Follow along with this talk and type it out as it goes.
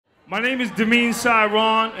My name is Demmene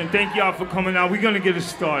Syronn, and thank y'all for coming out. We're gonna get it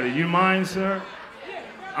started. You mind, sir?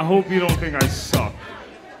 I hope you don't think I suck.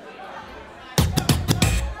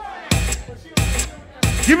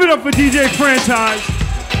 Give it up for DJ Franchise.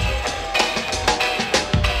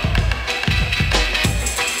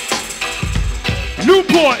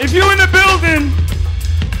 Newport, if you're in the building,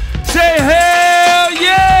 say hell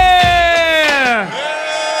yeah!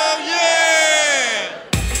 Hell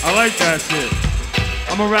yeah! I like that shit.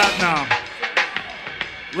 I'ma rap now.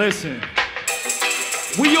 Listen.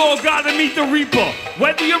 We all gotta meet the Reaper.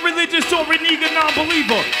 Whether you're religious or an eager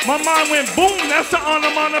non-believer. My mind went boom, that's the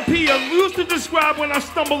onomatopoeia. Used to describe when I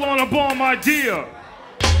stumble on a bomb idea.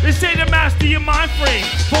 They say to master your mind frame.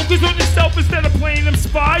 Focus on yourself instead of playing them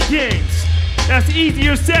spy games. That's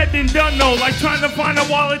easier said than done though. Like trying to find a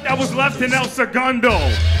wallet that was left in El Segundo.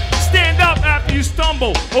 Stand up after you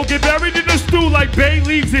stumble, or get buried in the stew like bay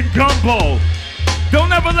leaves in gumbo.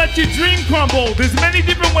 Don't ever let your dream crumble. There's many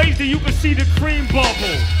different ways that you can see the cream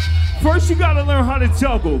bubble. First you gotta learn how to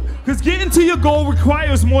juggle, cause getting to your goal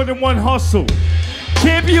requires more than one hustle.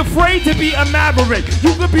 Can't be afraid to be a maverick.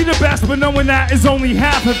 You could be the best, but knowing that is only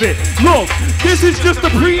half of it. Look, this is just a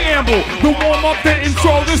preamble, the warm up, the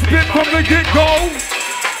intro, the spit from the get-go.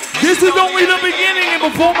 This is only the beginning, and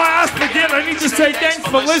before my eyes forget, I need to say thanks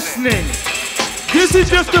for listening. This is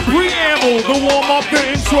just a preamble, the warm up,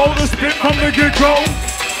 the intro, the spit from the get-go.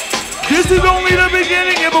 This is only the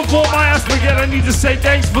beginning, and before my eyes forget, I need to say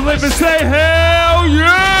thanks for living. Say hell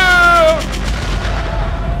yeah!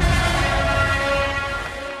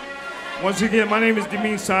 Once again, my name is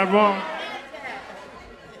Demmene Syronn.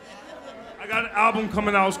 I got an album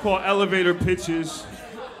coming out, it's called Elevator Pitches.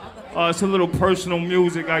 It's a little personal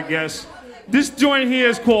music, I guess. This joint here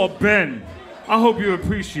is called Ben. I hope you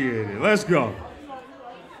appreciate it. Let's go.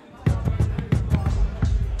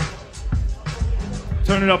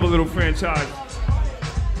 Turn it up a little, Franchise.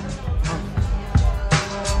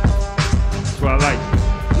 That's what I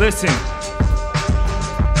like. Listen.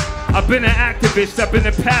 I've been an activist, I've been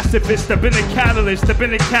a pacifist, I've been a catalyst, I've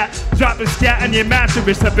been a cat dropping scat on your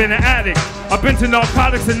mattress, I've been an addict, I've been to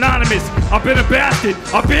Narcotics Anonymous, I've been a bastard,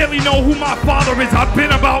 I barely know who my father is, I've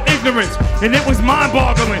been about ignorance, and it was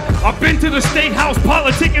mind-boggling. I've been to the State House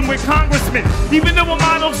politicking with congressmen, even though a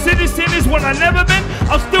model citizen is what I never been,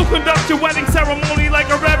 I'll still conduct your wedding ceremony like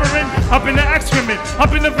a reverend. I've been an excrement, I've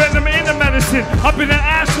been a venom and a medicine, I've been an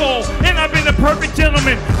asshole, and I've been a perfect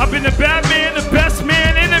gentleman, I've been a bad man, the best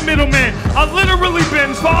man, and a middle man. I've literally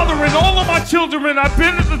been fathering all of my children. I've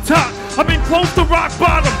been at the top, I've been close to rock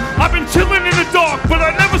bottom, I've been chilling in the dark, but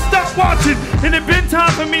I never stopped watching, and it been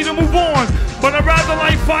time for me to move on. But I'd rather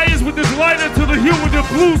light fires with this lighter till the hue with the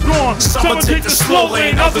blues gone. Some take the slow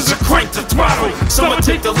lane, others are crank the throttle. Some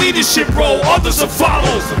take the leadership role, others are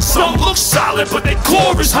follow. Some look solid, but their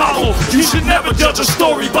core is hollow. You should never judge a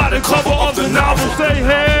story by the cover of the novel. Say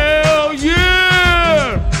hell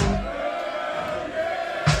yeah!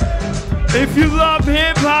 If you love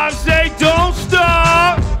hip-hop, say don't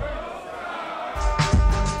stop!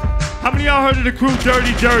 How many of y'all heard of the crew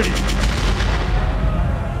DirtyDurdie?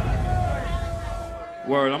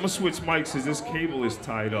 Word, I'm gonna switch mics because this cable is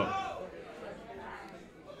tied up.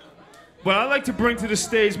 But I'd like to bring to the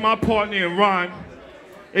stage my partner in rhyme.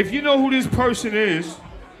 If you know who this person is,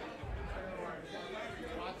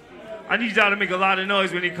 I need y'all to make a lot of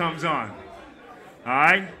noise when he comes on. All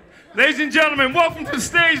right? Ladies and gentlemen, welcome to the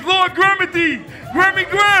stage, Lord Gremithy, Grammy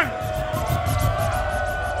Grim.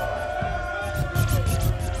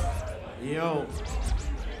 Yo.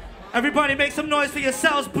 Everybody make some noise for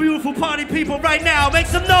yourselves, beautiful party people right now. Make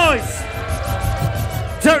some noise.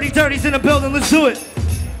 DirtyDurdie's in the building, let's do it.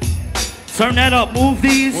 Turn that up, move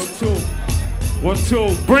these. 1, 2.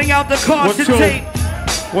 1, 2. Bring out the caution tape.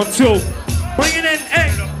 1, 2. Bring it in,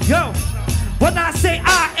 hey, yo. When I say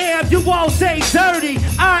I am, you won't say dirty.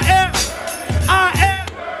 I am.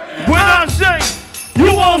 When I say,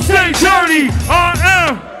 you won't say dirty. I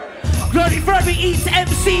am. Dirty Furby eats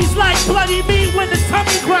MCs like bloody meat when his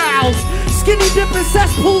tummy growls. Skinny dipping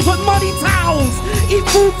cesspools with muddy towels. Eat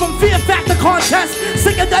food from Fear Factor contest.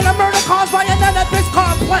 Sicker than a murder caused by an this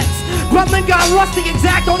complex. Gremlin got rusty,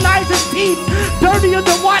 exacto knives and teeth. Dirtier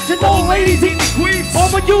than watching old ladies eating queefs.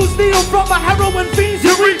 Overused needle from a heroin fiend's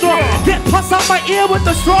urethra. Get bust out my ear with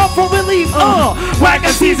the straw for relief. Wagon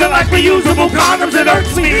season like reusable condoms, it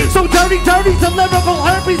hurts me. So dirty, the lyrical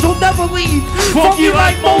herpes will never leave. Funky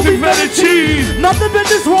like moldy feta cheese. Nothing been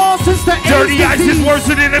this raw since the Dirty ice is disease. worse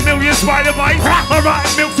than a million spider bites. A rotten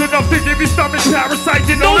milk's enough to give you stomach parasites.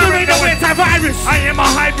 You know there ain't no antivirus. I am a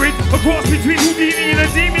hybrid, a cross between Houdini and a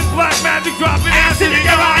demon. Black magic dropping acid in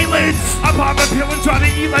your eyelids. I pop a pill and try to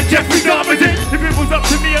eat like Jeffrey Dahmer did. If it was up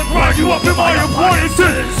to me, I'd grind you up in my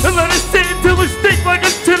appliances and let it sit until it stink like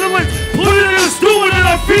a titterlet. Put it in a stew and then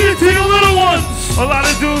I feed it to your little ones. A lot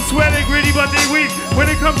of dudes swear they gritty but they weak. When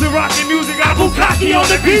it comes to rockin' music, I bukkake on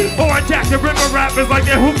the beat. Or I attack the river rappers like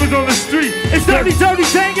they're hookers on the street. It's dirty,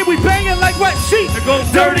 banging, we banging like wet sheets. It goes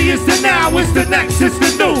dirty is the now, it's the next, it's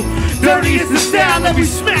the new. Dirty is the style that we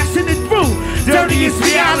smashing it through. Dirty is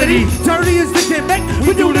reality. Dirty is the gimmick.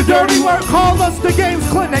 We do the dirty work, call us the games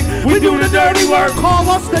clinic. We do the dirty work. Call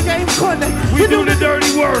us the games clinic. We do the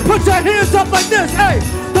dirty work. Put your hands up like this, hey.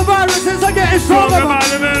 The viruses are getting stronger.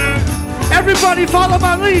 Everybody follow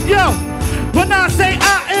my lead, yo. When I say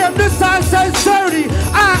I am, this side says dirty.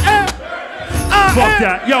 I am. Fuck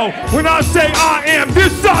that, yo. When I say I am,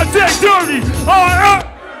 this side says dirty. I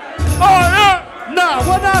am. Nah,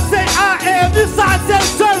 when I say I am, this side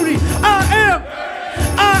says dirty. I am.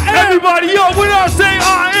 Everybody, yo, when I say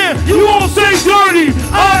I am, you all say dirty.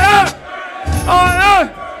 I am.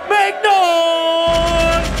 Make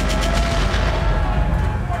noise.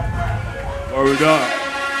 Word up.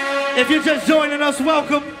 If you're just joining us,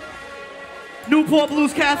 welcome. Newport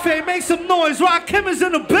Blues Cafe, make some noise. Rakim is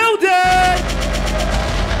in the building.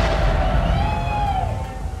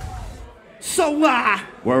 So,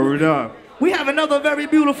 Word up. we have another very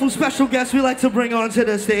beautiful special guest we like to bring onto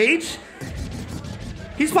the stage.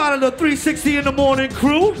 He's part of the 360 in the morning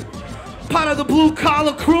crew, part of the blue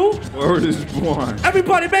collar crew. Word is born.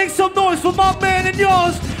 Everybody make some noise for my man and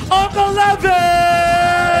yours, Unk11.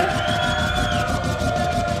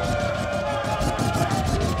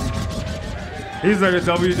 He's like a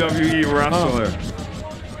WWE wrestler.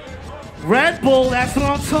 Red Bull, that's what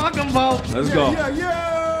I'm talking about. Let's go.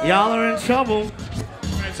 Y'all are in trouble.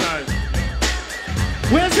 Franchise.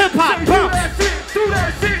 Where's hip hop? Do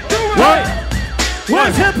that shit, do it. What?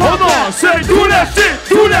 Where's hip hop? Hold on, say do that shit,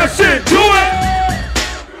 do it.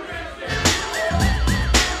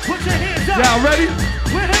 Put your hands up. Y'all ready?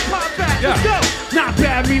 Where hip hop at? Yeah. Let's go. Not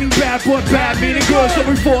bad meaning bad, but bad meaning good. So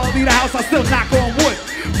before I leave the house, I still knock on wood.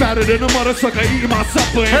 Fatter than a mother sucker eating my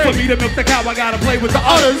supper. And for me to milk the cow, I gotta play with the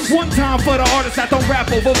others. One time for the artists that don't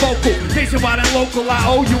rap over vocal. Nationwide and local, I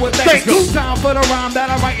owe you a thanks. Two time for the rhyme that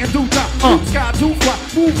I write in due time. Blue sky, too fly,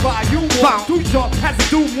 move by, you walk. Too sharp, has to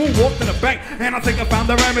do moonwalk to the bank. And I think I found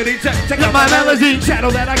the remedy. Check out my melody. Shadow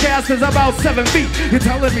that I cast is about 7 feet. You're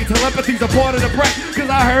telling me telepathy's a part of the prank. Cause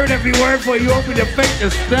I heard every word for you, open your face to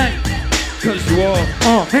stank. Cause you are.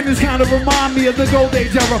 And this kind of remind me of the gold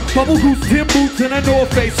age era. Bubble goose, Tim boots, and a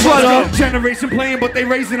North Face. What up? Generation playing, but they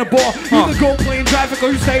raising a ball. You either go playing traffic or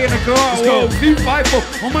you stay in a car. Whoa, Steve Pfeiffer.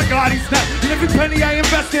 Oh my God, he's snapped. And every penny I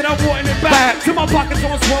invested, I'm wanting it back. Till my pockets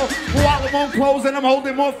on swole, wallet won't close, and I'm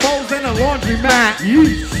holding more foes than a laundry mat.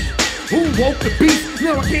 Yeesh. Who woke the beast?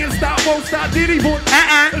 No, I can't stop, won't stop, Diddy boy.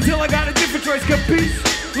 Until I got a different choice, capiche?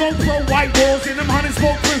 Low pro white walls and them honey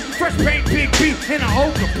smoke cream. Fresh paint, big beat, and a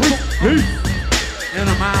whole caprice. And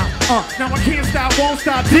I'm out. Now I can't stop, won't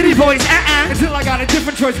stop, Diddy boys. Until I got a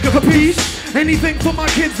different choice, capiche? Anything for my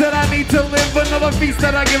kids that I need to live. Another feast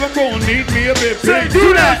that I give them, gon' need me a bit. Say,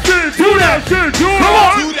 do that shit, do that shit, do it. Come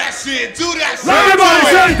on. Do that shit, do that shit.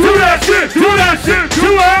 Everybody say, do that shit, do that shit, do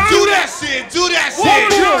it. Do that shit, do that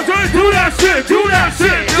shit. Do that shit, do that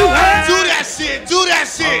shit, do it. Do that shit, do that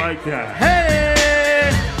shit. I like that.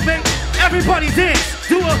 Hey, make everybody dance.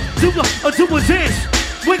 Do a dance.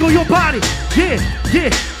 Wiggle your body. Yeah,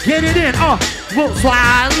 get it in. We'll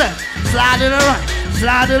slide left, slide to the right,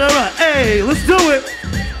 slide to the right. Hey, let's do it.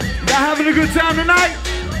 Y'all having a good time tonight?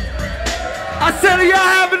 I said, are y'all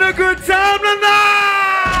having a good time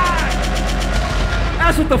tonight?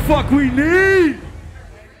 That's what the fuck we need.